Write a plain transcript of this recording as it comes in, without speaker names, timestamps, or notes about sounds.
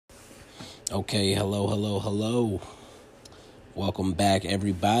Okay, hello. Welcome back,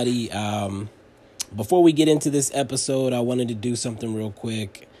 everybody. Before we get into this episode, I wanted to do something real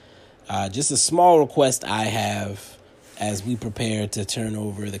quick. Just a small request I have as we prepare to turn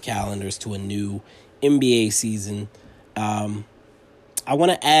over the calendars to a new NBA season. I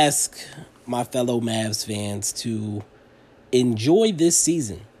want to ask my fellow Mavs fans to enjoy this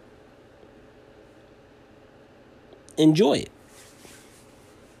season. Enjoy it.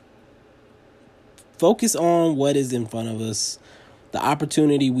 Focus on what is in front of us, the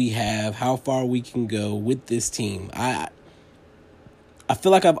opportunity we have, how far we can go with this team. I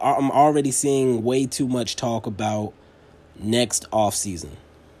feel like I'm already seeing way too much talk about next offseason.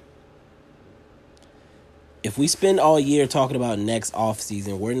 If we spend all year talking about next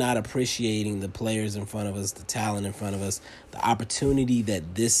offseason, we're not appreciating the players in front of us, the talent in front of us, the opportunity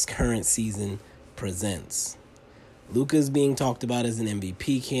that this current season presents. Luka's being talked about as an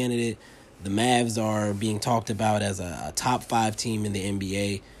MVP candidate. The Mavs are being talked about as a top 5 team in the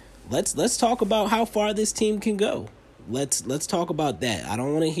NBA. Let's talk about how far this team can go. Let's talk about that. I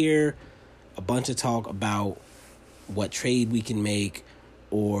don't want to hear a bunch of talk about what trade we can make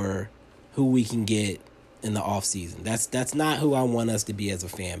or who we can get in the offseason. That's not who I want us to be as a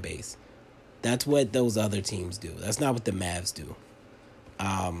fan base. That's what those other teams do. That's not what the Mavs do.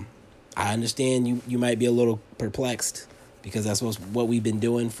 I understand you might be a little perplexed because that's what we've been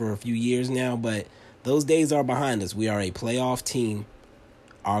doing for a few years now, but those days are behind us. We are a playoff team.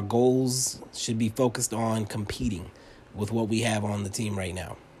 Our goals should be focused on competing with what we have on the team right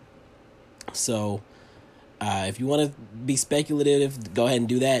now. So if you want to be speculative, go ahead and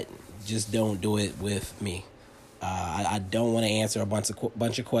do that. Just don't do it with me. I don't want to answer a bunch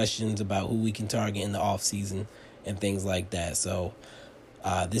of questions about who we can target in the offseason and things like that. So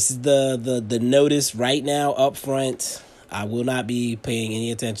this is the notice right now up front. I will not be paying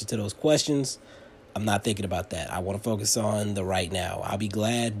any attention to those questions. I'm not thinking about that. I want to focus on the right now. I'll be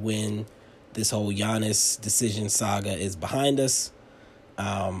glad when this whole Giannis decision saga is behind us.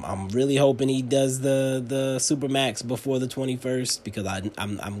 I'm really hoping he does the Supermax before the 21st because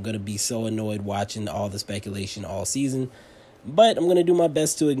I'm going to be so annoyed watching all the speculation all season. But I'm going to do my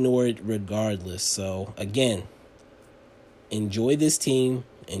best to ignore it regardless. So, again, enjoy this team.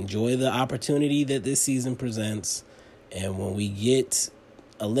 Enjoy the opportunity that this season presents. And when we get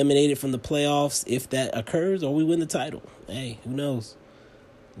eliminated from the playoffs, if that occurs, or we win the title, hey, who knows?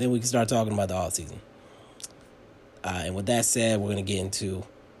 Then we can start talking about the offseason. And with that said, we're going to get into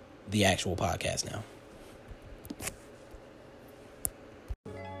the actual podcast now.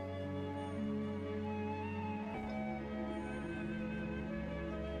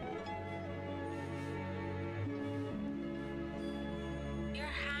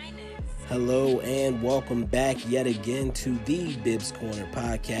 Hello and welcome back yet again to the Bibbs Corner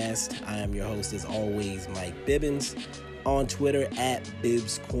podcast. I am your host, as always, Mike Bibbins, on Twitter at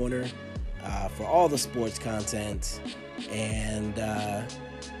Bibbs Corner for all the sports content. And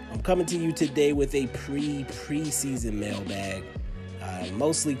I'm coming to you today with a preseason mailbag.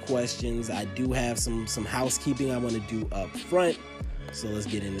 Mostly questions. I do have some housekeeping I want to do up front, so let's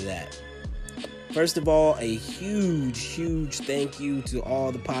get into that. First of all, a huge thank you to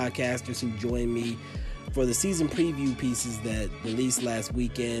all the podcasters who joined me for the season preview pieces that released last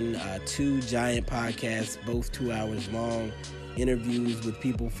weekend. 2 giant podcasts, both 2 hours long, interviews with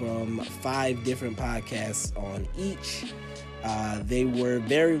people from 5 different podcasts on each. They were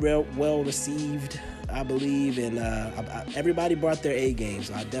very well received, I believe, and everybody brought their A game,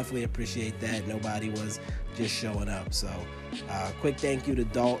 so I definitely appreciate that. Nobody was just showing up. So quick thank you to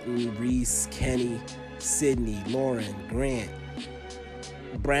Dalton, Reese, Kenny, Sydney, Lauren, Grant,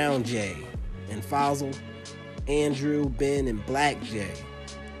 Brown J, and Faisal, Andrew, Ben, and Black J,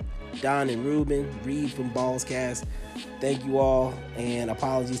 Don and Ruben, Reed from Ballscast. Thank you all, and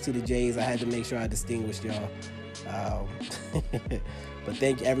apologies to the J's. I had to make sure I distinguished y'all. But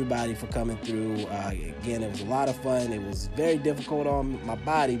thank everybody for coming through. Again, it was a lot of fun. It was very difficult on my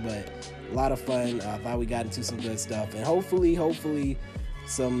body, but a lot of fun. I thought we got into some good stuff, and hopefully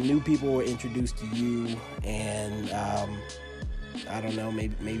some new people were introduced to you, and I don't know,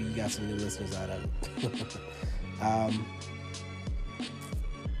 maybe you got some new listeners out of it.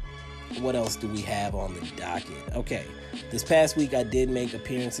 What else do we have on the docket? Okay, this past week I did make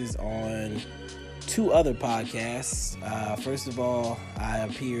appearances on 2 other podcasts. First of all, I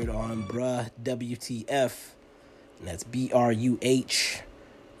appeared on Bruh WTF, and that's BRUH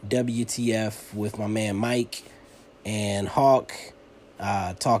WTF with my man Mike and Hawk,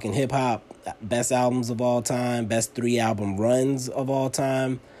 talking hip hop, best albums of all time, best 3 album runs of all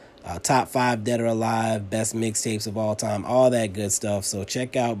time. top 5 dead or alive, best mixtapes of all time, all that good stuff. So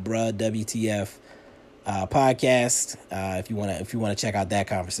check out Bruh WTF podcast if you want to check out that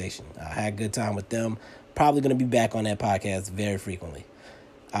conversation. I had a good time with them. Probably going to be back on that podcast very frequently.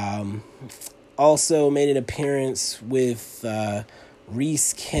 Also made an appearance with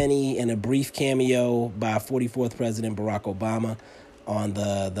Reese Kenny in a brief cameo by 44th President Barack Obama on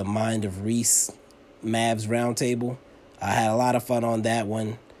the Mind of Reese Mavs Roundtable. I had a lot of fun on that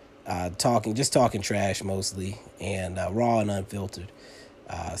one, talking trash mostly, and raw and unfiltered.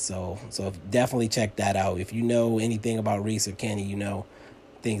 So definitely check that out. If you know anything about Reese or Kenny, you know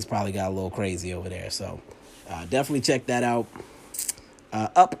things probably got a little crazy over there. So definitely check that out.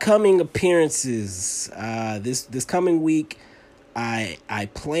 Upcoming appearances this coming week. I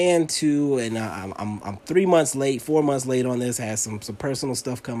plan to, and I'm 4 months late on this. I had some personal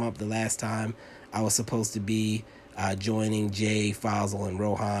stuff come up the last time. I was supposed to be joining Jay, Fazal, and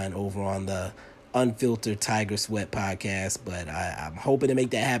Rohan over on the Unfiltered Tiger Sweat podcast, but I'm hoping to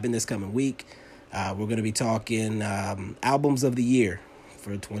make that happen this coming week. We're going to be talking albums of the year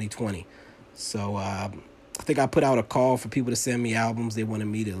for 2020. So I think I put out a call for people to send me albums they wanted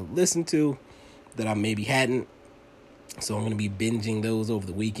me to listen to that I maybe hadn't. So I'm going to be binging those over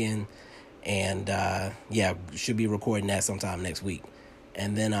the weekend. And should be recording that sometime next week.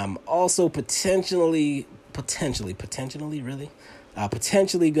 And then I'm also potentially going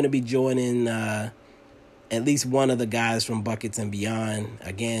to be joining at least one of the guys from Buckets and Beyond.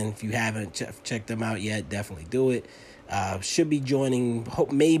 Again, if you haven't checked them out yet, definitely do it. Should be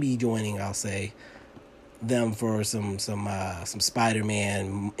maybe joining, I'll say, them for some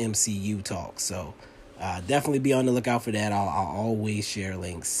Spider-Man MCU talk. So definitely be on the lookout for that. I'll always share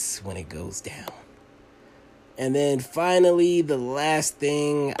links when it goes down. And then finally, the last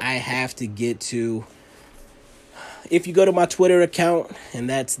thing I have to get to, if you go to my Twitter account, and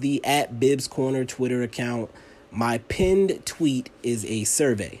that's the @BibsCorner Twitter account, my pinned tweet is a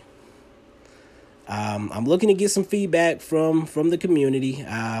survey. I'm looking to get some feedback from the community.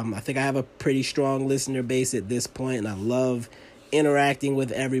 I think I have a pretty strong listener base at this point, and I love interacting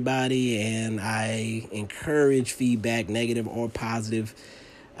with everybody, and I encourage feedback, negative or positive.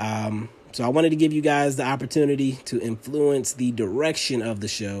 So I wanted to give you guys the opportunity to influence the direction of the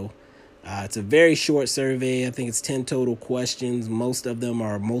show. It's a very short survey. I think it's 10 total questions. Most of them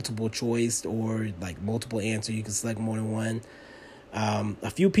are multiple choice or like multiple answer. You can select more than one. A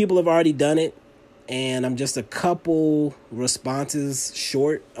few people have already done it, and I'm just a couple responses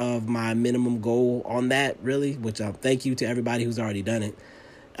short of my minimum goal on that, really, which thank you to everybody who's already done it.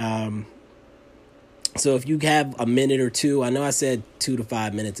 So if you have a minute or two, I know I said 2 to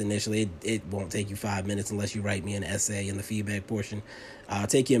 5 minutes initially. It won't take you 5 minutes unless you write me an essay in the feedback portion. I'll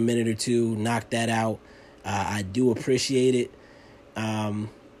take you a minute or two, knock that out. I do appreciate it.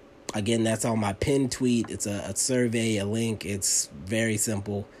 Again, that's on my pinned tweet. It's a survey, a link. It's very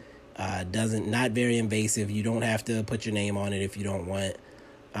simple. Not very invasive. You don't have to put your name on it if you don't want.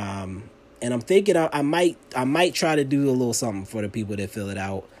 And I'm thinking I might try to do a little something for the people that fill it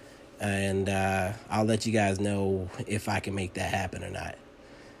out. And I'll let you guys know if I can make that happen or not.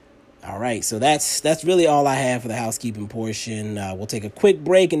 All right, so that's really all I have for the housekeeping portion. We'll take a quick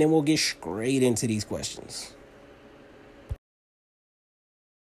break, and then we'll get straight into these questions.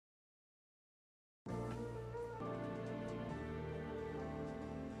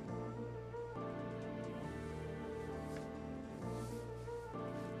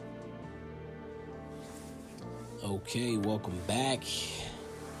 Okay, welcome back.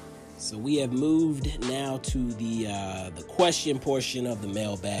 So we have moved now to the question portion of the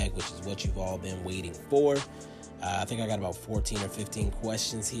mailbag, which is what you've all been waiting for. I think I got about 14 or 15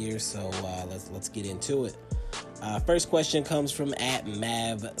 questions here, so let's get into it. First question comes from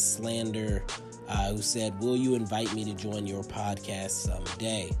 @MavSlander, who said, "Will you invite me to join your podcast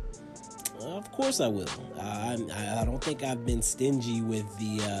someday?" Of course I will. I don't think I've been stingy with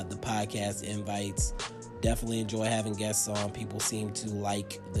the podcast invites. Definitely enjoy having guests on. People seem to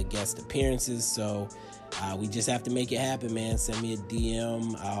like the guest appearances, so we just have to make it happen, man. Send me a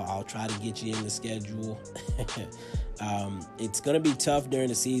DM. I'll try to get you in the schedule. It's going to be tough during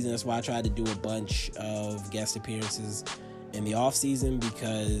the season. That's why I tried to do a bunch of guest appearances in the off season,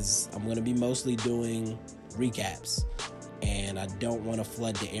 because I'm going to be mostly doing recaps, and I don't want to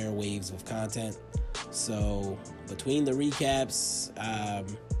flood the airwaves with content. So between the recaps,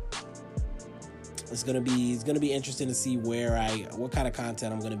 it's gonna be interesting to see what kind of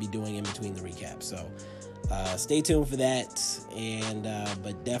content I'm gonna be doing in between the recaps. So stay tuned for that. And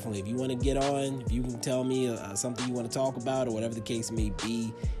but definitely, if you want to get on, if you can tell me something you want to talk about or whatever the case may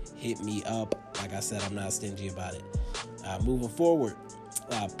be, hit me up. Like I said, I'm not stingy about it. Moving forward,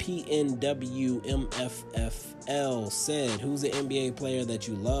 PNWMFFL said, who's an NBA player that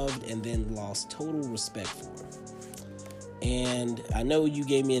you loved and then lost total respect for? And I know you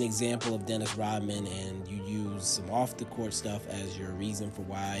gave me an example of Dennis Rodman and you used some off-the-court stuff as your reason for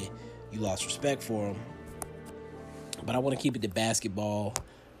why you lost respect for him. But I want to keep it to basketball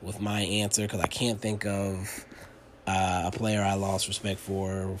with my answer because I can't think of a player I lost respect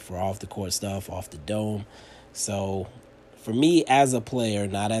for off-the-court stuff, off the dome. So for me as a player,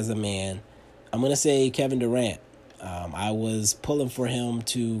 not as a man, I'm going to say Kevin Durant. I was pulling for him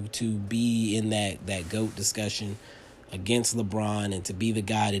to be in that GOAT discussion against LeBron and to be the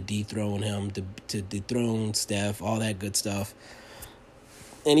guy to dethrone him, to dethrone Steph, all that good stuff.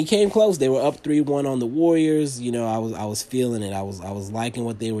 And he came close. They were up 3-1 on the Warriors. You know, I was feeling it. I was liking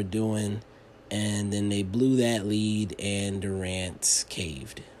what they were doing. And then they blew that lead and Durant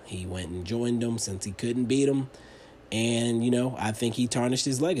caved. He went and joined them since he couldn't beat them. And, you know, I think he tarnished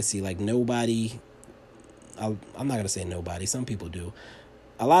his legacy. Like nobody, I'm not going to say nobody, some people do.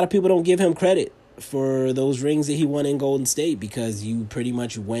 A lot of people don't give him credit for those rings that he won in Golden State because you pretty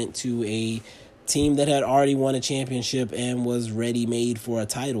much went to a team that had already won a championship and was ready-made for a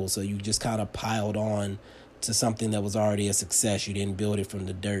title. So you just kind of piled on to something that was already a success. You didn't build it from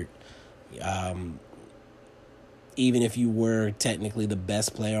the dirt. Even if you were technically the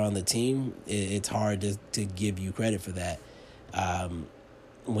best player on the team, it's hard to give you credit for that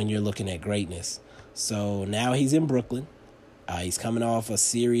when you're looking at greatness. So now he's in Brooklyn. He's coming off a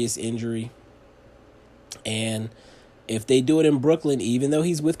serious injury. And if they do it in Brooklyn, even though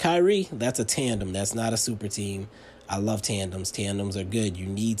he's with Kyrie, that's a tandem. That's not a super team. I love tandems. Tandems are good. You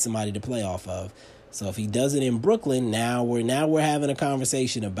need somebody to play off of. So if he does it in Brooklyn, now we're having a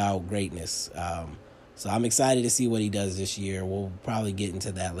conversation about greatness. So I'm excited to see what he does this year. We'll probably get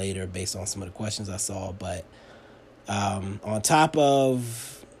into that later based on some of the questions I saw. But on top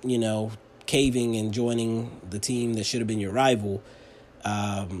of, you know, caving and joining the team that should have been your rival,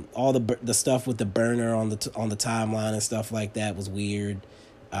 all the stuff with the burner on the timeline and stuff like that was weird.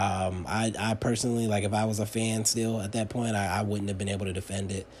 I personally, like, if I was a fan still at that point, I wouldn't have been able to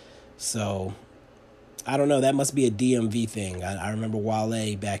defend it. So I don't know. That must be a DMV thing. I remember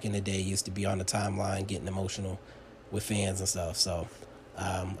Wale back in the day used to be on the timeline getting emotional with fans and stuff. So,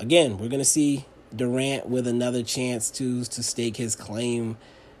 again, we're going to see Durant with another chance to stake his claim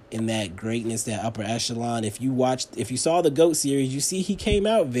in that greatness, that upper echelon. If you saw the GOAT series, you see he came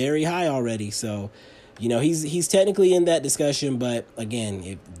out very high already. So, you know, he's technically in that discussion. But,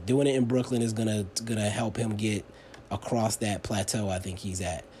 again, doing it in Brooklyn is gonna help him get across that plateau I think he's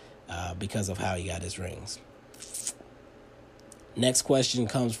at. Because of how he got his rings. Next question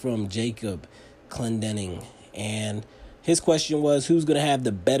comes from Jacob Clendenning. And his question was, who's going to have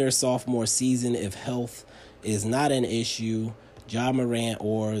the better sophomore season if health is not an issue, Ja Morant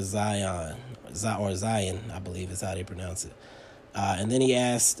or Zion? Zion, I believe is how they pronounce it. And then he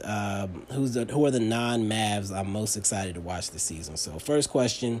asked, who are the non-Mavs I'm most excited to watch this season? So first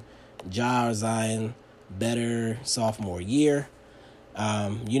question, Ja or Zion, better sophomore year?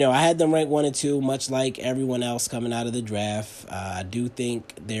 You know, I had them ranked 1 and 2, much like everyone else coming out of the draft. I do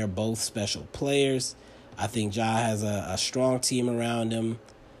think they're both special players. I think Ja has a strong team around him.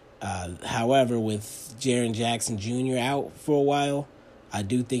 However, with Jaren Jackson Jr. out for a while, I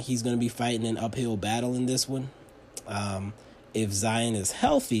do think he's going to be fighting an uphill battle in this one. If Zion is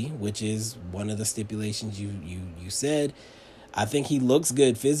healthy, which is one of the stipulations you said, I think he looks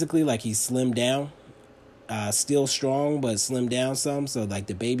good physically, like he's slimmed down. Still strong, but slimmed down some. So, like,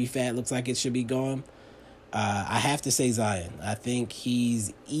 the baby fat looks like it should be gone. I have to say Zion. I think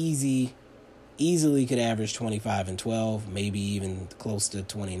he's easily could average 25 and 12, maybe even close to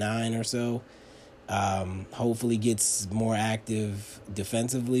 29 or so. Hopefully gets more active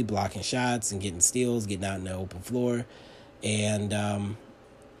defensively, blocking shots and getting steals, getting out in the open floor. And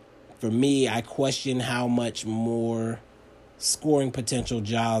for me, I question how much more scoring potential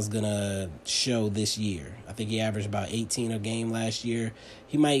Ja's going to show this year. I think he averaged about 18 a game last year.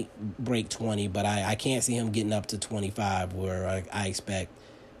 He might break 20, but I can't see him getting up to 25 where I expect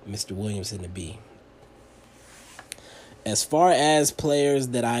Mr. Williamson to be. As far as players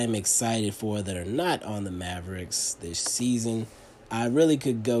that I am excited for that are not on the Mavericks this season, I really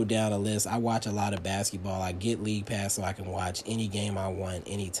could go down a list. I watch a lot of basketball. I get League Pass so I can watch any game I want,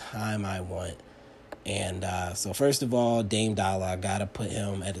 anytime I want. And so first of all, Dame Dollar, I got to put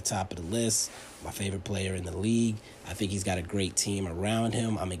him at the top of the list. My favorite player in the league. I think he's got a great team around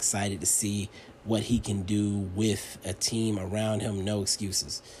him. I'm excited to see what he can do with a team around him. No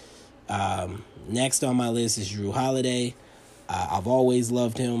excuses. Next on my list is Jrue Holiday. I've always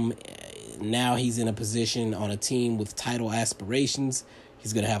loved him. Now he's in a position on a team with title aspirations.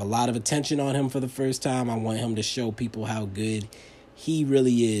 He's going to have a lot of attention on him for the first time. I want him to show people how good he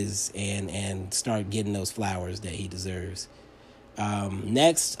really is and start getting those flowers that he deserves.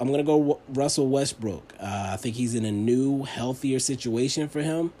 Next, I'm going to go Russell Westbrook. I think he's in a new, healthier situation for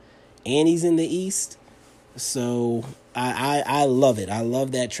him, and he's in the East. So I love it. I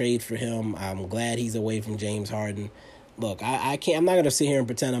love that trade for him. I'm glad he's away from James Harden. Look, I'm not gonna sit here and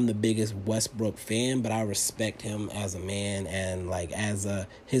pretend I'm the biggest Westbrook fan, but I respect him as a man and like as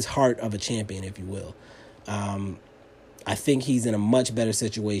his heart of a champion, if you will. I think he's in a much better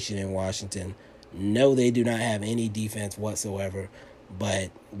situation in Washington. No, they do not have any defense whatsoever. But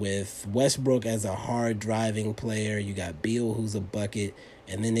with Westbrook as a hard driving player, you got Beal who's a bucket,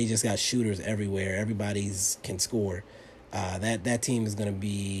 and then they just got shooters everywhere. Everybody's can score. That team is gonna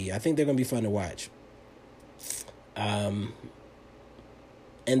be. I think they're gonna be fun to watch.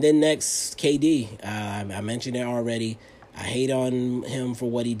 And then next, KD. I mentioned it already. I hate on him for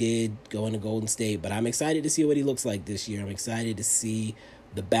what he did going to Golden State, but I'm excited to see what he looks like this year. I'm excited to see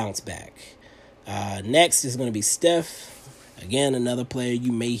the bounce back. Next is going to be Steph. Again, another player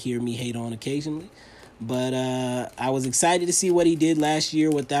you may hear me hate on occasionally. But I was excited to see what he did last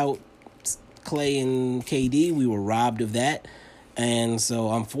year without Clay and KD. We were robbed of that. And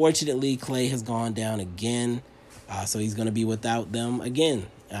so, unfortunately, Clay has gone down again. So he's going to be without them again.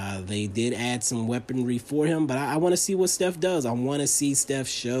 They did add some weaponry for him, but I want to see what Steph does. I want to see Steph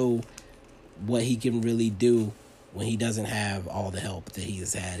show what he can really do when he doesn't have all the help that he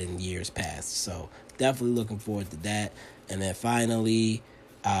has had in years past. So definitely looking forward to that. And then finally,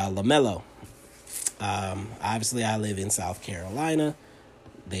 LaMelo. Obviously, I live in South Carolina.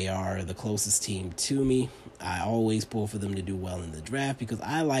 They are the closest team to me. I always pull for them to do well in the draft because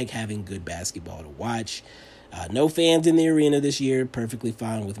I like having good basketball to watch. No fans in the arena this year, perfectly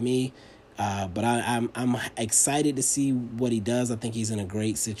fine with me. But I'm excited to see what he does. I think he's in a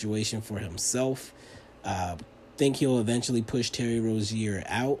great situation for himself. Think he'll eventually push Terry Rozier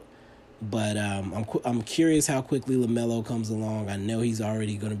out. But I'm curious how quickly LaMelo comes along. I know he's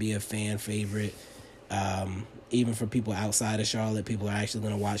already going to be a fan favorite. Even for people outside of Charlotte, people are actually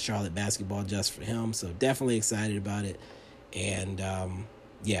going to watch Charlotte basketball just for him. So definitely excited about it. And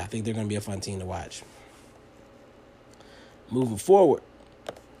I think they're going to be a fun team to watch. Moving forward,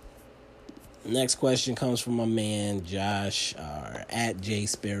 next question comes from my man Josh at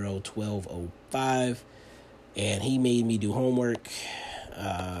JSparrow1205, and he made me do homework.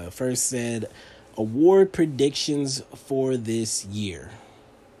 First said, award predictions for this year.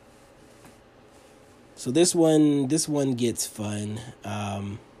 So this one gets fun.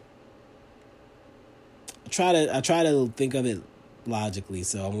 I try to think of it logically,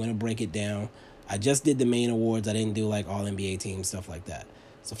 so I'm gonna break it down. I just did the main awards. I didn't do like all NBA teams, stuff like that.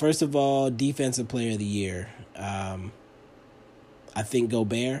 So first of all, defensive player of the year. I think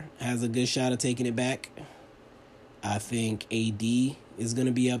Gobert has a good shot at taking it back. I think AD is going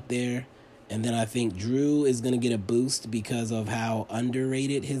to be up there. And then I think Drew is going to get a boost because of how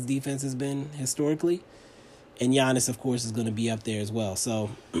underrated his defense has been historically. And Giannis, of course, is going to be up there as well.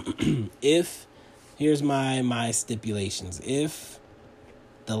 So here's my stipulations. If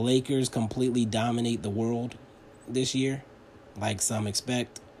the Lakers completely dominate the world this year, like some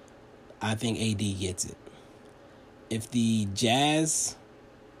expect, I think AD gets it. If the Jazz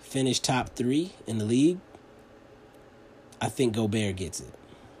finish top 3 in the league, I think Gobert gets it.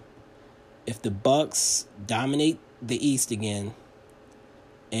 If the Bucks dominate the East again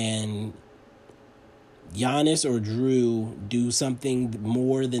and Giannis or Drew do something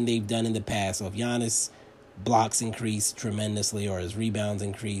more than they've done in the past, so if Giannis blocks increase tremendously or his rebounds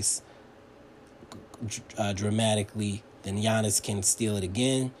increase dramatically, then Giannis can steal it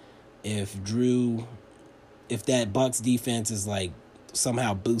again. If that Bucks defense is like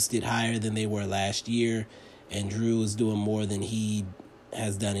somehow boosted higher than they were last year and Drew is doing more than he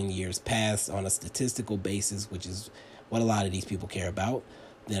has done in years past on a statistical basis, which is what a lot of these people care about,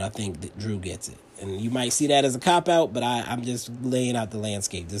 then I think that Drew gets it. And you might see that as a cop-out, but I'm just laying out the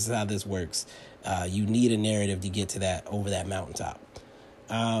landscape. This is how this works. You need a narrative to get to that, over that mountaintop.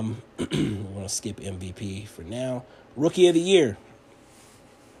 I'm going to skip MVP for now. Rookie of the year.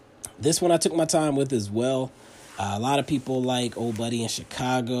 This one I took my time with as well. A lot of people like old buddy in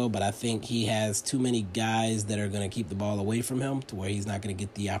Chicago, but I think he has too many guys that are going to keep the ball away from him to where he's not going to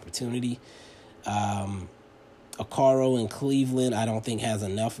get the opportunity. Okoro in Cleveland, I don't think has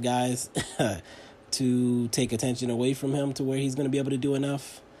enough guys to take attention away from him to where he's going to be able to do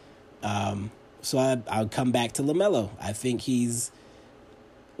enough. So I'll come back to LaMelo. I think he's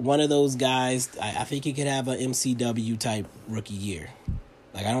one of those guys. I think he could have an MCW type rookie year.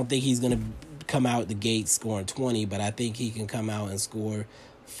 Like, I don't think he's going to come out the gate scoring 20, but I think he can come out and score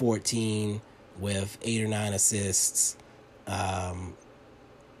 14 with 8 or 9 assists, and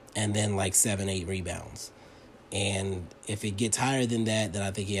then like 7, 8 rebounds. And if it gets higher than that, then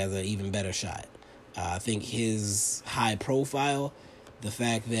I think he has an even better shot. I think his high profile, the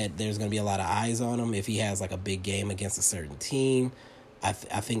fact that there's going to be a lot of eyes on him if he has like a big game against a certain team, I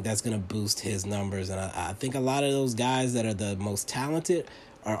think that's going to boost his numbers. And I think a lot of those guys that are the most talented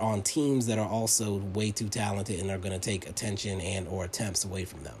are on teams that are also way too talented and are going to take attention and or attempts away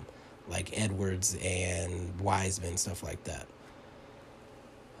from them, like Edwards and Wiseman, stuff like that.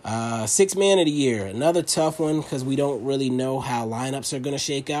 Sixth man of the year, another tough one because we don't really know how lineups are going to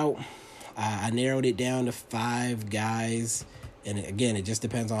shake out. I narrowed it down to 5 guys, and again, it just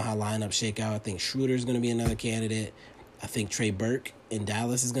depends on how lineups shake out. I think Schroeder is going to be another candidate. I think Trey Burke in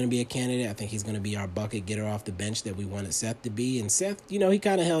Dallas is going to be a candidate. I think he's going to be our bucket getter off the bench that we wanted Seth to be. And Seth, he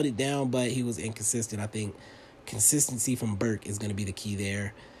kind of held it down, but he was inconsistent. I think consistency from Burke is going to be the key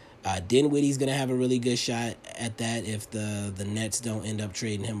there. Dinwiddie's going to have a really good shot at that if the Nets don't end up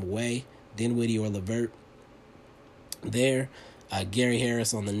trading him away. Dinwiddie or LeVert there. Gary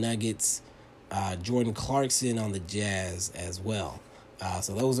Harris on the Nuggets. Jordan Clarkson on the Jazz as well.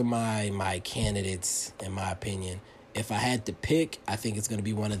 So those are my candidates, in my opinion. If I had to pick, I think it's going to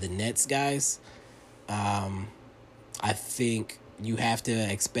be one of the Nets guys. I think you have to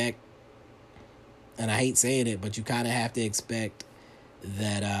expect, and I hate saying it, but you kind of have to expect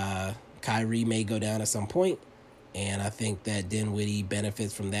that Kyrie may go down at some point. And I think that Dinwiddie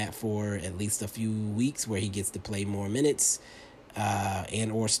benefits from that for at least a few weeks where he gets to play more minutes and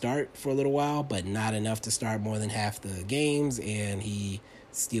or start for a little while, but not enough to start more than half the games, and he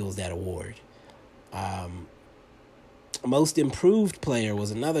steals that award. Most improved player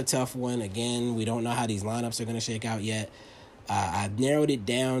was another tough one. Again, we don't know how these lineups are going to shake out yet. I've narrowed it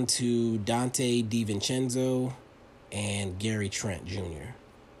down to Dante DiVincenzo and Gary Trent Jr.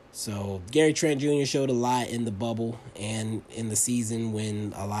 So Gary Trent Jr. showed a lot in the bubble and in the season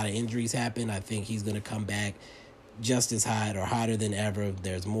when a lot of injuries happened. I think he's going to come back just as hot or hotter than ever.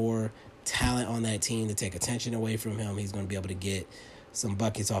 There's more talent on that team to take attention away from him. He's going to be able to get some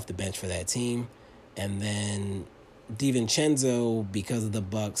buckets off the bench for that team. And then DiVincenzo, because of the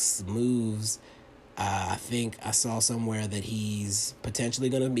Bucks' moves, I think I saw somewhere that he's potentially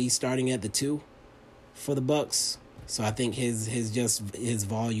going to be starting at the 2 for the Bucks. So I think his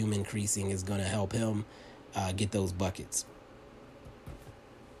volume increasing is going to help him get those buckets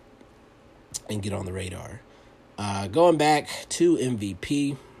and get on the radar. Going back to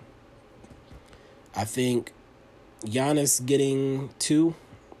MVP, I think Giannis getting 2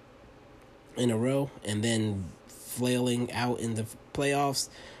 in a row and then flailing out in the playoffs,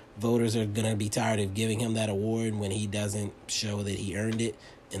 voters are going to be tired of giving him that award when he doesn't show that he earned it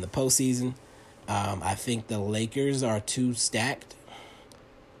in the postseason. I think the Lakers are too stacked,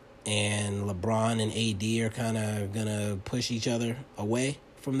 and LeBron and AD are kind of going to push each other away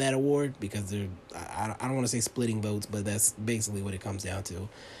from that award because they're, I don't want to say splitting votes, but that's basically what it comes down to.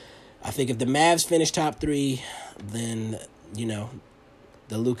 I think if the Mavs finish top 3, then,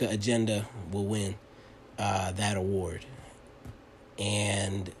 the Luka agenda will win that award.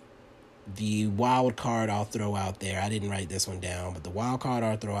 And the wild card I'll throw out there, I didn't write this one down, but the wild card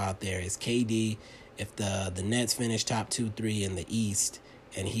I'll throw out there is KD. If the Nets finish top 2-3 in the East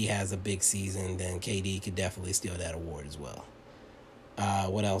and he has a big season, then KD could definitely steal that award as well.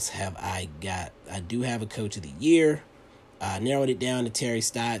 What else have I got? I do have a Coach of the Year. I narrowed it down to Terry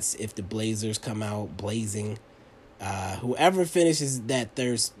Stotts if the Blazers come out blazing. Whoever finishes that top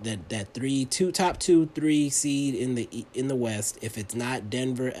 2-3 seed in the West, if it's not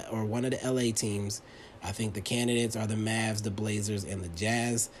Denver or one of the LA teams, I think the candidates are the Mavs, the Blazers, and the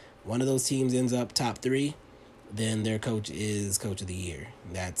Jazz. One of those teams ends up top 3, then their coach is Coach of the Year.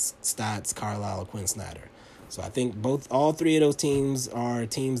 That's Stotts, Carlisle, or Quinn Snyder. So I think all 3 of those teams are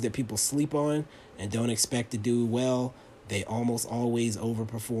teams that people sleep on and don't expect to do well. They almost always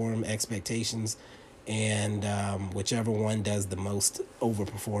overperform expectations. And whichever one does the most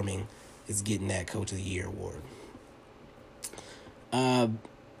overperforming is getting that Coach of the Year award.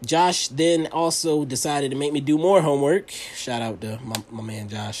 Josh then also decided to make me do more homework. Shout out to my man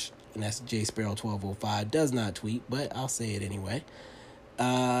Josh, and that's JSparrow1205. Does not tweet, but I'll say it anyway.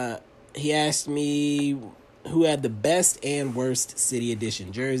 He asked me who had the best and worst City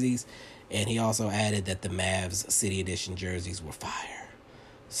Edition jerseys, and he also added that the Mavs City Edition jerseys were fire.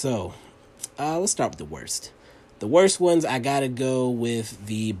 So let's start with the worst. The worst ones, I gotta go with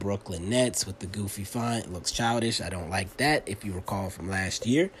the Brooklyn Nets with the goofy font. It looks childish. I don't like that, if you recall from last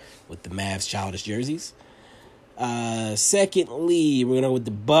year with the Mavs childish jerseys. Secondly, we're gonna go with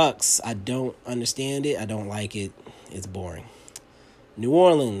the Bucks. I don't understand it. I don't like it. It's boring. New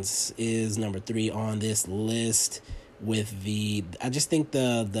Orleans is number 3 on this list with I just think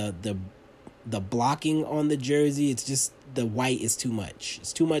the blocking on the jersey, it's just the white is too much.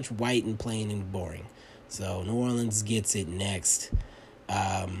 It's too much white and plain and boring. So New Orleans gets it next.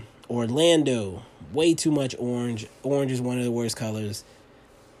 Orlando, way too much orange. Orange is one of the worst colors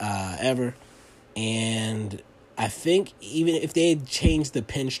ever. And I think even if they had changed the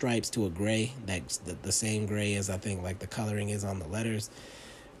pinstripes to a gray, that's the same gray as I think like the coloring is on the letters,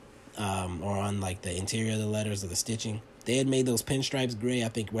 or on like the interior of the letters or the stitching, they had made those pinstripes gray, I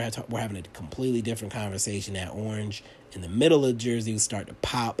think we're having a completely different conversation. That orange in the middle of the jersey would start to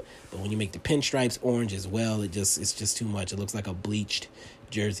pop, but when you make the pinstripes orange as well, it's just too much. It looks like a bleached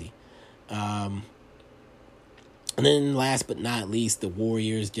jersey. And then last but not least, the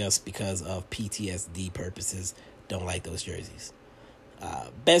Warriors, just because of PTSD purposes, don't like those jerseys.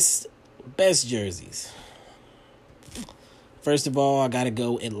 Best jerseys. First of all, I got to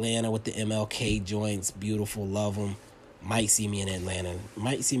go Atlanta with the MLK joints. Beautiful, love them. Might see me in Atlanta.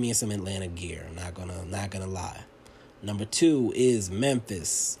 Might see me in some Atlanta gear. I'm not gonna lie. Number 2 is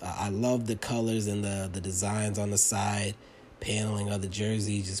Memphis. I love the colors and the designs on the side, paneling of the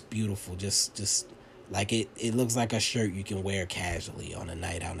jersey, just beautiful. Just like it looks like a shirt you can wear casually on a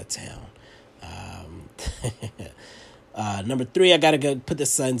night out of town. Number 3, I gotta go put the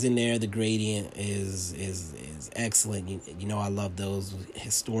Suns in there. The gradient is excellent. You know I love those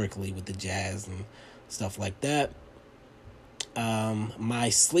historically with the Jazz and stuff like that. My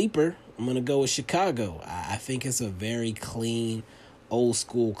sleeper, I'm gonna go with Chicago. I think it's a very clean, old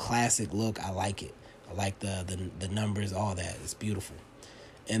school, classic look. I like it. I like the numbers, all that. It's beautiful.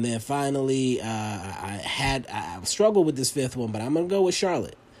 And then finally, I struggled with this 5th one, but I'm gonna go with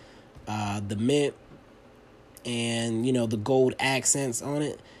Charlotte. The mint and the gold accents on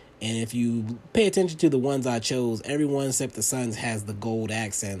it. And if you pay attention to the ones I chose, everyone except the Suns has the gold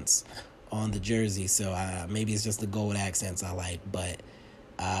accents on the jersey. So maybe it's just the gold accents I like, but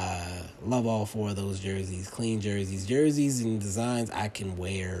love all 4 of those jerseys. Clean jerseys and designs I can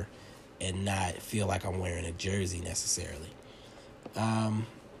wear and not feel like I'm wearing a jersey necessarily.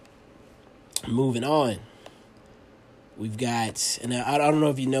 Moving on, we've got, and I don't know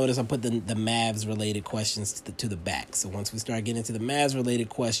if you noticed, I put the Mavs related questions to the back. So once we start getting into the Mavs related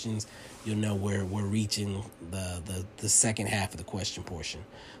questions, you'll know we're reaching the second half of the question portion.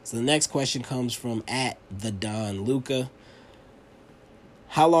 So the next question comes from @TheDonLuca.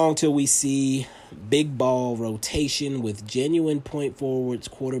 How long till we see big ball rotation with genuine point forwards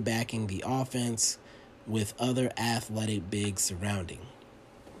quarterbacking the offense with other athletic bigs surrounding?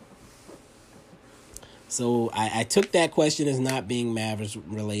 So I took that question as not being Mavericks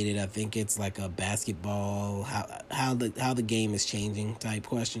related. I think it's like a basketball, how the game is changing type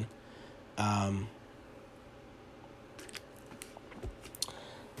question. I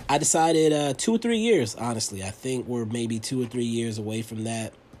decided 2 or 3 years, honestly. I think we're maybe 2 or 3 years away from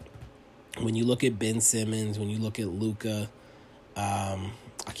that. When you look at Ben Simmons, when you look at Luka, I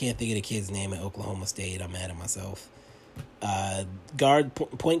can't think of the kid's name at Oklahoma State. I'm mad at myself.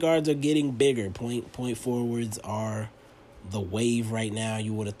 Point guards are getting bigger. Point forwards are the wave right now.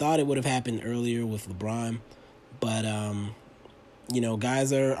 You would have thought it would have happened earlier with LeBron, but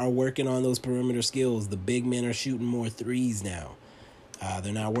guys are working on those perimeter skills. The big men are shooting more threes now.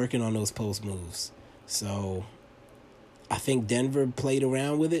 They're not working on those post moves. So I think Denver played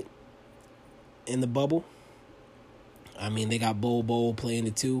around with it in the bubble. I mean, they got Bol playing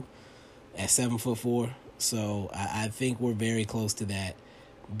it too at 7'4". So I think we're very close to that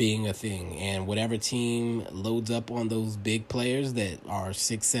being a thing. And whatever team loads up on those big players that are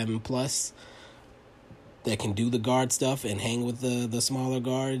 6'7" plus, that can do the guard stuff and hang with the smaller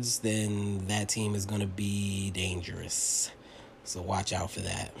guards, then that team is going to be dangerous. So watch out for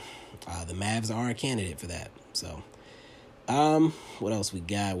that. The Mavs are a candidate for that. So, what else we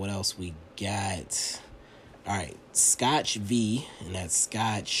got? All right, Scotch V, and that's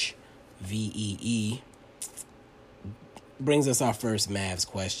Scotch VEE, brings us our first Mavs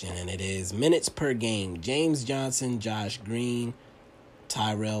question, and it is minutes per game. James Johnson, Josh Green,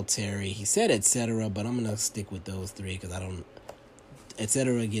 Tyrell Terry. He said etc., but I'm going to stick with those 3 because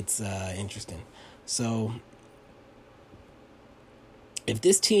etc. gets interesting. So if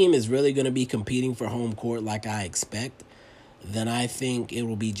this team is really going to be competing for home court like I expect, then I think it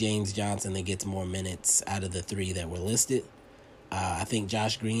will be James Johnson that gets more minutes out of the 3 that were listed. I think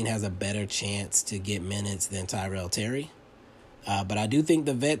Josh Green has a better chance to get minutes than Tyrell Terry. But I do think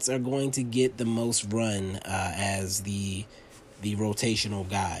the vets are going to get the most run as the rotational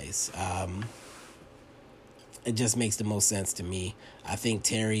guys. It just makes the most sense to me. I think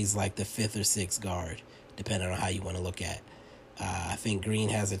Terry's like the 5th or 6th guard, depending on how you want to look at. I think Green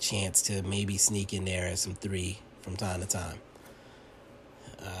has a chance to maybe sneak in there at some 3 from time to time.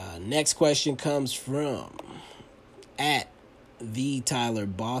 Next question comes from at the Tyler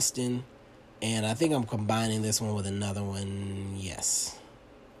Boston. And I think I'm combining this one with another one. Yes.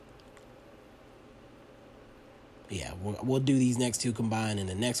 Yeah, we'll do these next 2 combined, and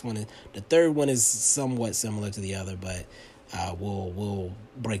the next one, the third one is somewhat similar to the other, but we'll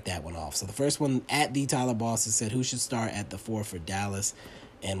break that one off. So the first one, at the Tyler Boston, said, who should start at the 4 for Dallas,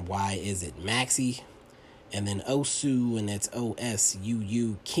 and why is it Maxey? And then Osu, and that's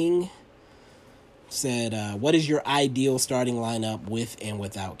OSUU King, said, what is your ideal starting lineup with and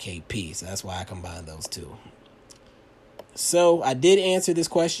without KP? So that's why I combined those 2. So I did answer this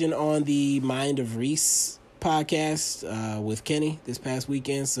question on the Mind of Reese podcast with Kenny this past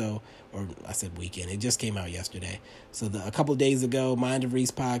weekend. So, or I said weekend, it just came out yesterday. So a couple of days ago, Mind of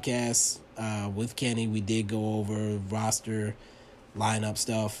Reese podcast with Kenny, we did go over roster lineup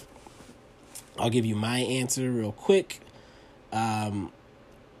stuff. I'll give you my answer real quick.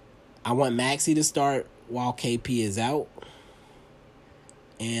 I want Maxey to start while KP is out.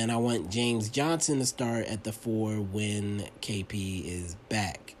 And I want James Johnson to start at the 4 when KP is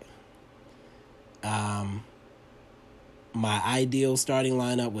back. My ideal starting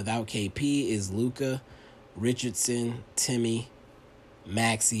lineup without KP is Luka, Richardson, Timmy,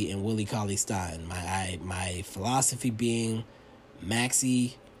 Maxey, and Willie Cauley-Stein. My philosophy being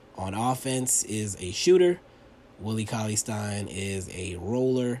Maxey on offense is a shooter, Willie Cauley-Stein is a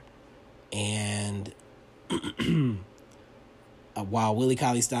roller, and while Willie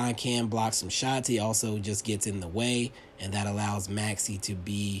Cauley-Stein can block some shots, he also just gets in the way, and that allows Maxey to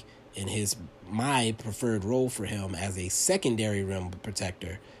be in my preferred role for him as a secondary rim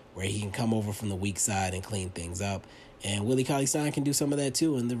protector, where he can come over from the weak side and clean things up. And Willie Cauley-Stein can do some of that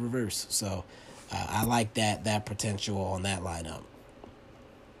too in the reverse. So I like that potential on that lineup.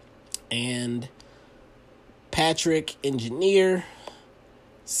 And Patrick Engineer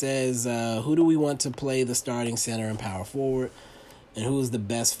says, who do we want to play the starting center and power forward? And who is the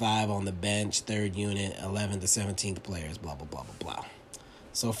best 5 on the bench, 3rd unit, 11th to 17th players, blah, blah, blah, blah, blah.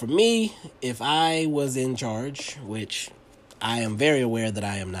 So for me, if I was in charge, which I am very aware that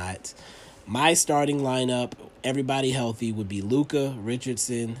I am not, my starting lineup, everybody healthy, would be Luka,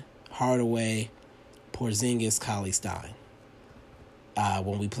 Richardson, Hardaway, Porzingis, Cauley-Stein.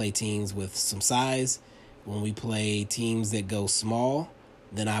 When we play teams with some size, when we play teams that go small,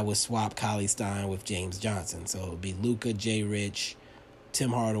 then I would swap Cauley-Stein with James Johnson. So it would be Luka, J. Rich,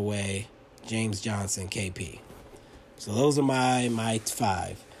 Tim Hardaway, James Johnson, KP. So those are my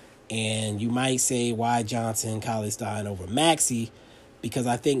 5. And you might say, why Johnson, Cauley-Stein over Maxey? Because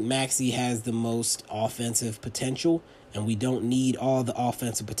I think Maxey has the most offensive potential, and we don't need all the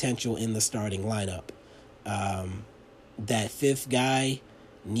offensive potential in the starting lineup. That 5th guy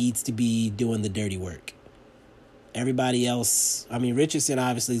needs to be doing the dirty work. Everybody else, Richardson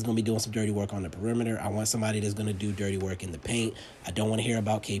obviously is going to be doing some dirty work on the perimeter. I want somebody that's going to do dirty work in the paint. I don't want to hear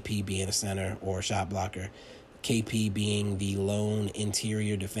about KP being a center or a shot blocker. KP being the lone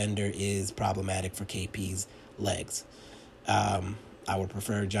interior defender is problematic for KP's legs. I would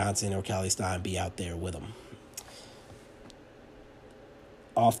prefer Johnson or Cauley-Stein be out there with him.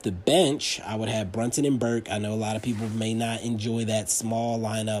 Off the bench, I would have Brunson and Burke. I know a lot of people may not enjoy that small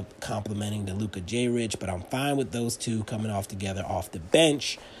lineup complementing the Luka J. Rich, but I'm fine with those 2 coming off together off the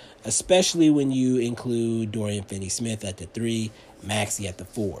bench, especially when you include Dorian Finney-Smith at the 3, Maxey at the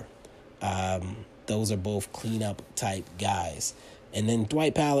 4. Those are both cleanup type guys. And then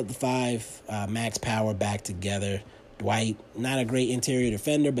Dwight Powell at the 5, Max Power back together. Dwight, not a great interior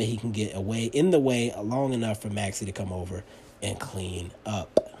defender, but he can get in the way long enough for Maxey to come over and clean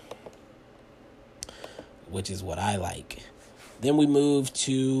up, which is what I like. Then we move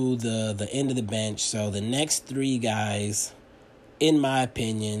to the end of the bench. So the next 3 guys, in my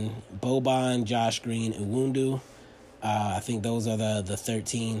opinion, Boban, Josh Green, Iwundu. I think those are the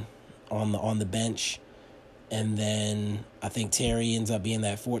 13 on the bench. And then I think Terry ends up being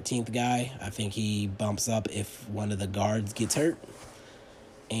that 14th guy. I think he bumps up if one of the guards gets hurt.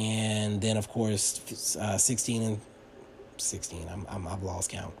 And then, of course, 16 and 16. I've lost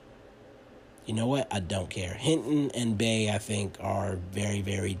count. You know what? I don't care. Hinton and Bay, I think, are very,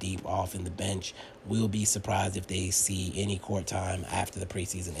 very deep off in the bench. We'll be surprised if they see any court time after the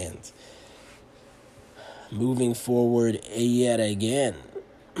preseason ends. Moving forward yet again.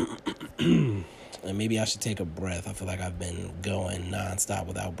 And maybe I should take a breath. I feel like I've been going nonstop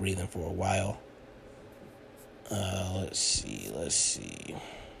without breathing for a while. Let's see.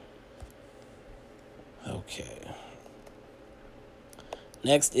 Okay. Okay.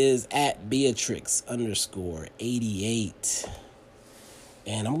 Next is at Beatrix_88.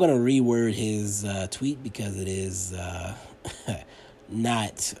 And I'm going to reword his tweet because it is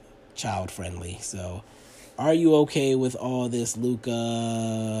not child friendly. So, are you okay with all this Luka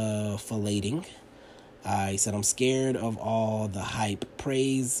filleting? He said, I'm scared of all the hype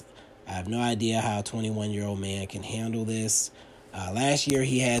praise. I have no idea how a 21-year-old man can handle this. Last year,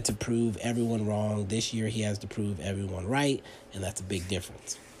 he had to prove everyone wrong. This year, he has to prove everyone right, and that's a big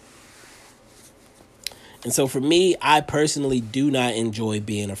difference. And so for me, I personally do not enjoy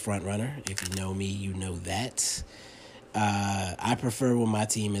being a front runner. If you know me, you know that. I prefer when my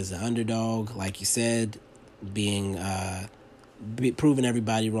team is an underdog. Like you said, proving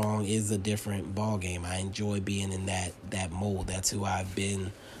everybody wrong is a different ball game. I enjoy being in that mold. That's who I've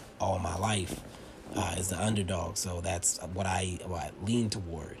been all my life, is the underdog. So that's what I lean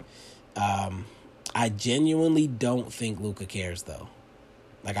toward. I genuinely don't think Luka cares though.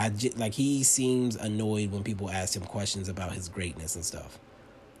 Like he seems annoyed when people ask him questions about his greatness and stuff.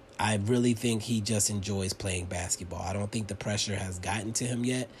 I really think he just enjoys playing basketball. I don't think the pressure has gotten to him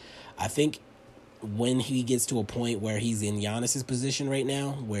yet. I think when he gets to a point where he's in Giannis's position right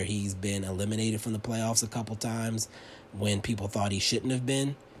now, where he's been eliminated from the playoffs a couple times, when people thought he shouldn't have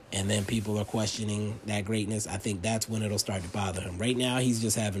been, and then people are questioning that greatness, I think that's when it'll start to bother him. Right now, he's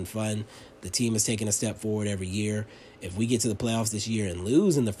just having fun. The team is taking a step forward every year. If we get to the playoffs this year and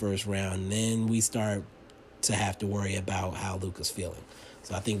lose in the first round, then we start to have to worry about how Luka's feeling.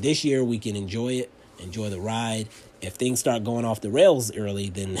 So I think this year we can enjoy it, enjoy the ride. If things start going off the rails early,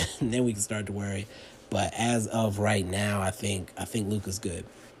 then we can start to worry. But as of right now, I think Luka's good.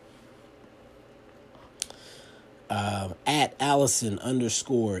 At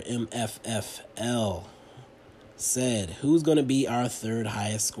Allison_MFFL said, who's going to be our third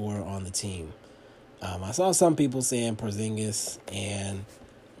highest scorer on the team? I saw some people saying Porzingis, and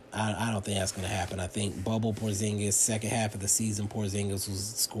I don't think that's going to happen. I think bubble Porzingis, second half of the season, Porzingis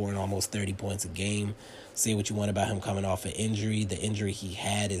was scoring almost 30 points a game. Say what you want about him coming off an injury. The injury he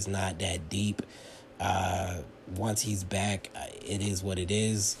had is not that deep. Once he's back, it is what it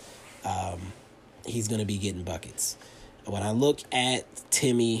is. He's going to be getting buckets. When I look at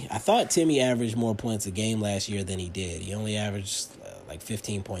Timmy, I thought Timmy averaged more points a game last year than he did. He only averaged like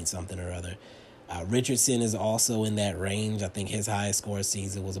 15 points something or other. Richardson is also in that range. I think his highest score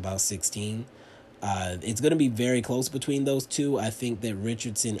season was about 16. It's going to be very close between those two. I think that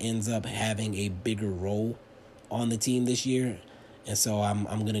Richardson ends up having a bigger role on the team this year, and so I'm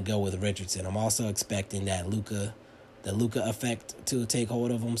going to go with Richardson. I'm also expecting the Luka effect to take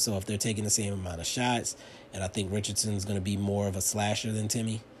hold of him. So if they're taking the same amount of shots, and I think Richardson's going to be more of a slasher than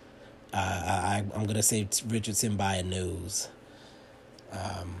Timmy, I'm going to say Richardson by a nose.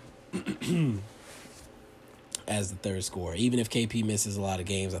 As the third scorer. Even if KP misses a lot of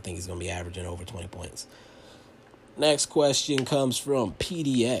games, I think he's going to be averaging over 20 points. Next question comes from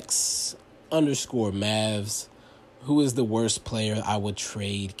PDX_Mavs. Who is the worst player I would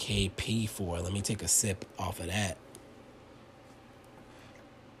trade KP for? Let me take a sip off of that.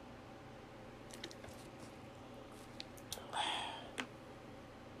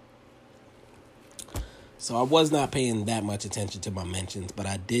 So I was not paying that much attention to my mentions, but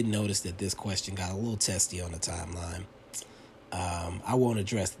I did notice that this question got a little testy on the timeline. I won't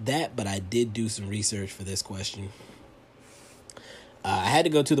address that, but I did do some research for this question. I had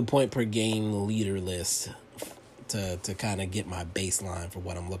to go to the point per game leader list to kind of get my baseline for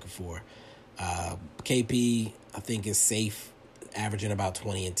what I'm looking for. KP, I think, is safe, averaging about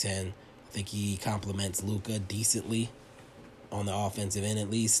 20 and 10. I think he complements Luka decently on the offensive end at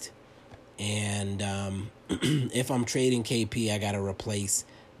least. And if I'm trading KP, I got to replace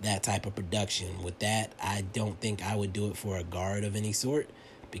that type of production. With that, I don't think I would do it for a guard of any sort,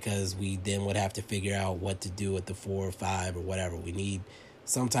 because we then would have to figure out what to do at the 4 or 5 or whatever. We need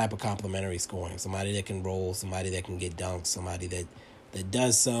some type of complementary scoring, somebody that can roll, somebody that can get dunked, somebody that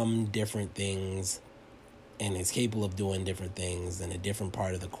does some different things and is capable of doing different things in a different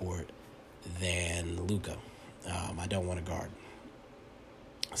part of the court than Luka. I don't want a guard.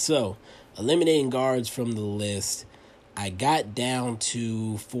 So, eliminating guards from the list, I got down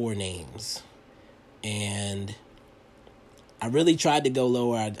to 4 names. And I really tried to go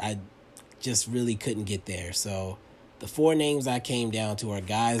lower. I just really couldn't get there. So, the 4 names I came down to are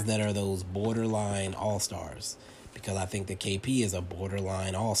guys that are those borderline all-stars, because I think that KP is a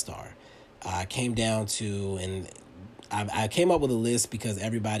borderline all-star. I came down to, and I came up with a list because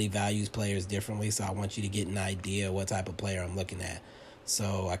everybody values players differently, so I want you to get an idea what type of player I'm looking at.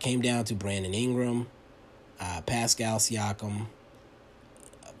 So I came down to Brandon Ingram, Pascal Siakam,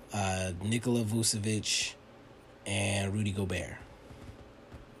 Nikola Vucevic, and Rudy Gobert.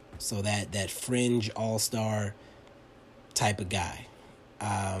 So that fringe all-star type of guy.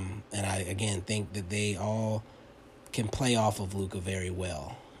 And I, again, think that they all can play off of Luka very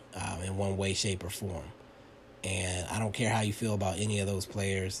well in one way, shape, or form. And I don't care how you feel about any of those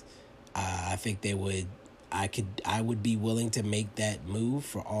players. I think they would. I would be willing to make that move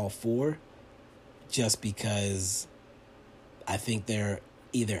for all four, just because I think they're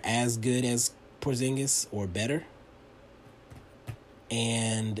either as good as Porzingis or better,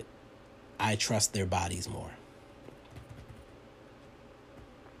 and I trust their bodies more.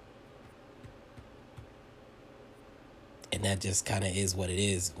 And that just kind of is what it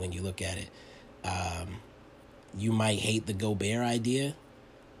is when you look at it. You might hate the Gobert idea,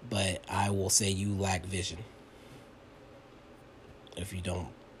 but I will say you lack vision if you don't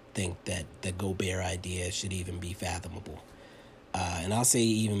think that the Gobert idea should even be fathomable. And I'll say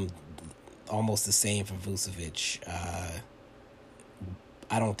even almost the same for Vucevic.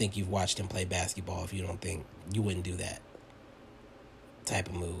 I don't think you've watched him play basketball if you don't think you wouldn't do that type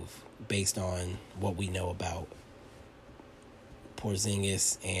of move based on what we know about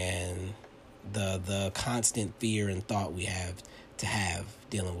Porzingis and the constant fear and thought we have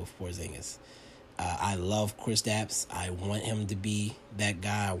dealing with Porzingis. I love Kristaps. I want him to be that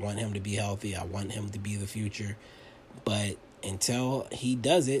guy. I want him to be healthy. I want him to be the future. But until he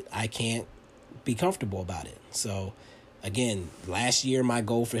does it, I can't be comfortable about it. So, again, last year my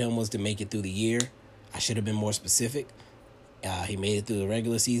goal for him was to make it through the year. I should have been more specific. He made it through the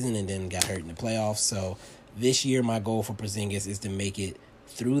regular season and then got hurt in the playoffs. So this year my goal for Porzingis is to make it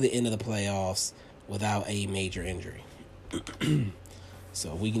through the end of the playoffs without a major injury.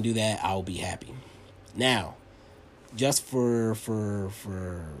 So if we can do that, I'll be happy. Now, just for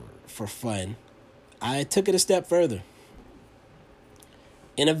fun, I took it a step further.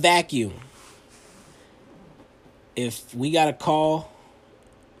 In a vacuum, if we got a call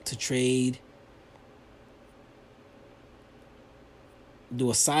to trade, do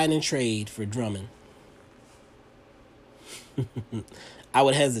a sign and trade for Drummond, I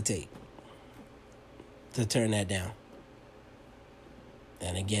would hesitate to turn that down.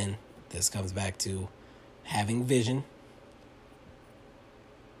 And again, this comes back to having vision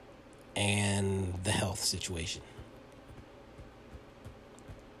and the health situation.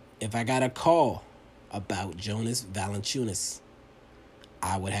 If I got a call about Jonas Valanciunas,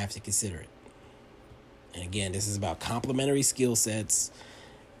 I would have to consider it. And again, this is about complementary skill sets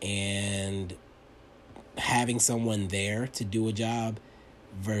and having someone there to do a job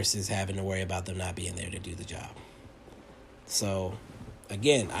versus having to worry about them not being there to do the job. So,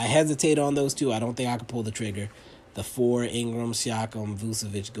 again, I hesitate on those two. I don't think I could pull the trigger. The four, Ingram, Siakam,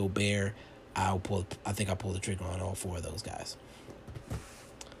 Vucevic, Gobert, I think I'll pull the trigger on all four of those guys.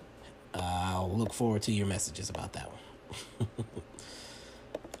 I'll look forward to your messages about that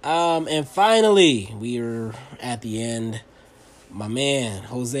one. And finally, we are at the end. My man,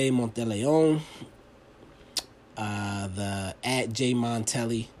 Jose Monteleon, the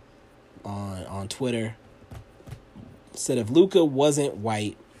 @JMontelli on Twitter, said if Luka wasn't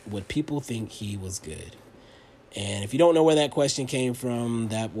white, would people think he was good? And if you don't know where that question came from,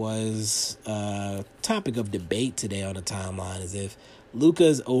 that was a topic of debate today on the timeline, is if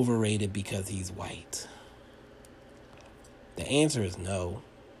Luka's overrated because he's white. The answer is no.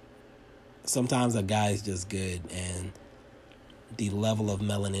 Sometimes a guy's just good and the level of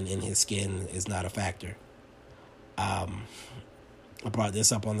melanin in his skin is not a factor. I brought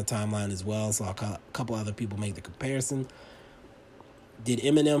this up on the timeline as well, so a couple other people make the comparison. Did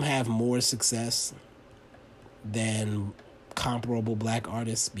Eminem have more success than comparable black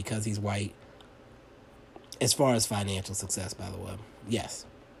artists because he's white? As far as financial success, by the way, yes.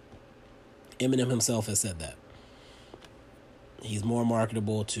 Eminem himself has said that. He's more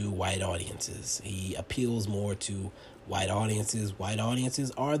marketable to white audiences. He appeals more to white audiences. White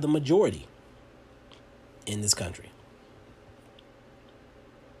audiences are the majority in this country.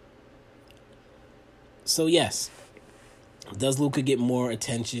 So yes, does Luka get more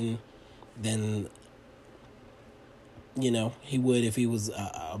attention than he would if he was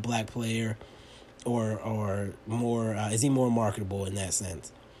a black player, or more? Is he more marketable in that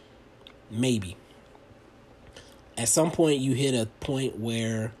sense? Maybe. At some point, you hit a point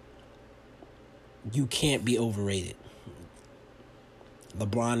where you can't be overrated.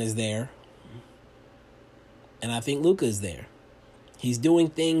 LeBron is there, and I think Luka is there. He's doing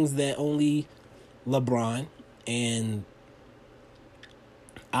things that only LeBron and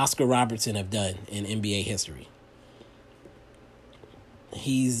Oscar Robertson have done in NBA history.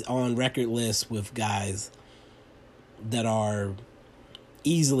 He's on record lists with guys that are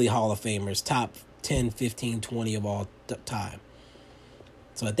easily Hall of Famers, top 10, 15, 20 of all time.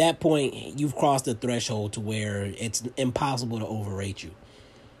 So at that point, you've crossed the threshold to where it's impossible to overrate you.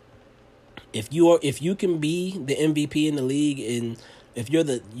 If you can be the MVP in the league, and if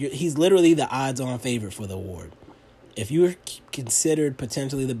he's literally the odds-on favorite for the award. If you're considered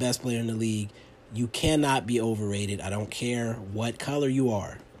potentially the best player in the league, you cannot be overrated. I don't care what color you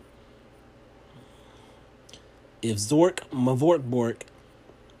are. If Zork Mavorkbork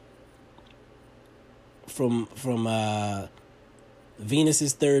from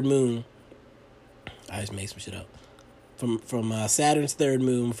Venus's third moon, I just made some shit up. From Saturn's third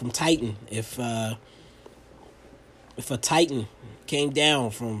moon, from Titan, if a Titan came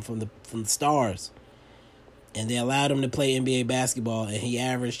down from the stars, and they allowed him to play NBA basketball, and he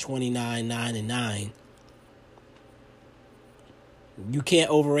averaged 29, 9, and 9, you can't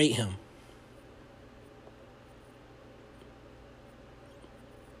overrate him.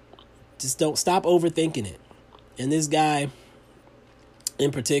 Just don't stop overthinking it. And this guy,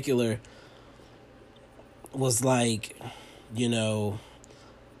 in particular, was like,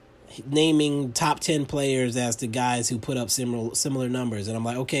 naming top 10 players as the guys who put up similar numbers. And I'm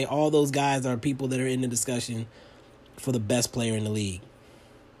like, okay, all those guys are people that are in the discussion for the best player in the league.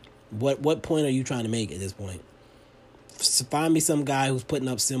 What point are you trying to make at this point? Find me some guy who's putting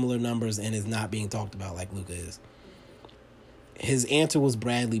up similar numbers and is not being talked about like Luka is. His answer was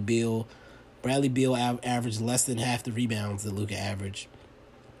Bradley Beal. Bradley Beal averaged less than half the rebounds that Luka averaged.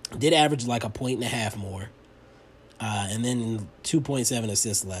 Did average like 1.5 points more. And then 2.7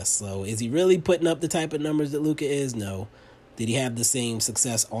 assists less. So is he really putting up the type of numbers that Luka is? No. Did he have the same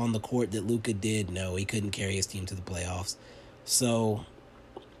success on the court that Luka did? No. He couldn't carry his team to the playoffs. So,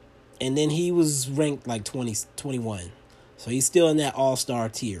 and then he was ranked like 21. So he's still in that all-star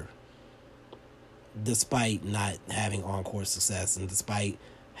tier, despite not having on-court success and despite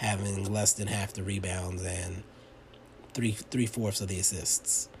having less than half the rebounds and three-fourths of the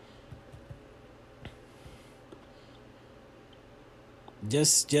assists.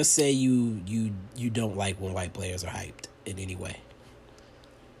 Just say you don't like when white players are hyped in any way.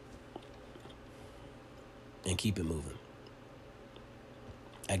 And keep it moving.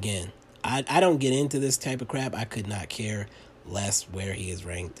 Again, I don't get into this type of crap. I could not care less where he is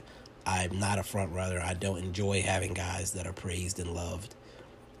ranked. I'm not a front runner. I don't enjoy having guys that are praised and loved.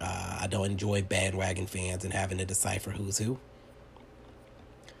 I don't enjoy bandwagon fans and having to decipher who's who.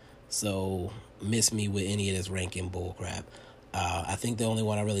 So miss me with any of this ranking bull crap. I think the only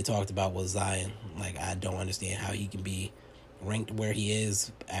one I really talked about was Zion. Like, I don't understand how he can be ranked where he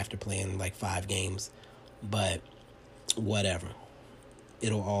is after playing like 5 games. But whatever.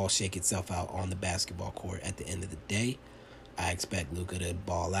 It'll all shake itself out on the basketball court at the end of the day. I expect Luka to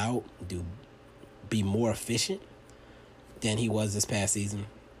ball out, be more efficient than he was this past season,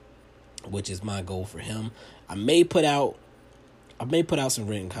 which is my goal for him. I may put out some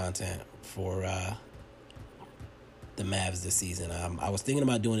written content for the Mavs this season. I was thinking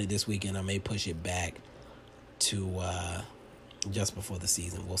about doing it this weekend. I may push it back to just before the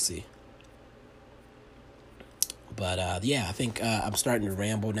season. We'll see. But yeah, I think I'm starting to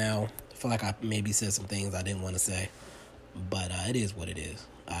ramble now. I feel like I maybe said some things I didn't want to say. But it is what it is.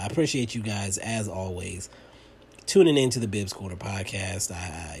 I appreciate you guys, as always, tuning into the Bibbs Corner podcast.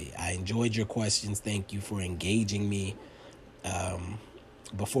 I enjoyed your questions. Thank you for engaging me.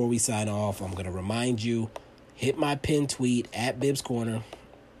 Before we sign off, I'm going to remind you, hit my pinned tweet at Bibbs Corner.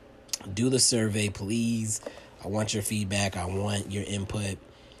 Do the survey, please. I want your feedback. I want your input.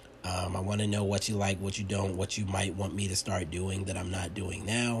 I want to know what you like, what you don't, what you might want me to start doing that I'm not doing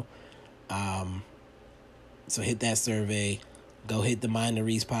now. So hit that survey. Go hit the Mind the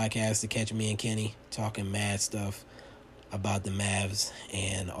Reese podcast to catch me and Kenny talking mad stuff about the Mavs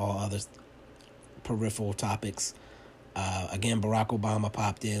and all other peripheral topics. Again, Barack Obama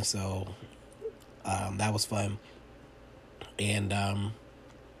popped in, so that was fun. And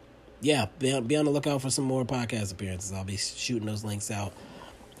yeah, be on the lookout for some more podcast appearances. I'll be shooting those links out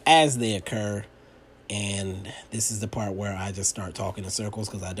as they occur. And this is the part where I just start talking in circles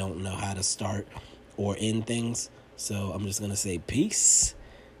because I don't know how to start or end things. So I'm just going to say peace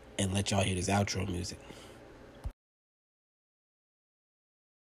and let y'all hear this outro music.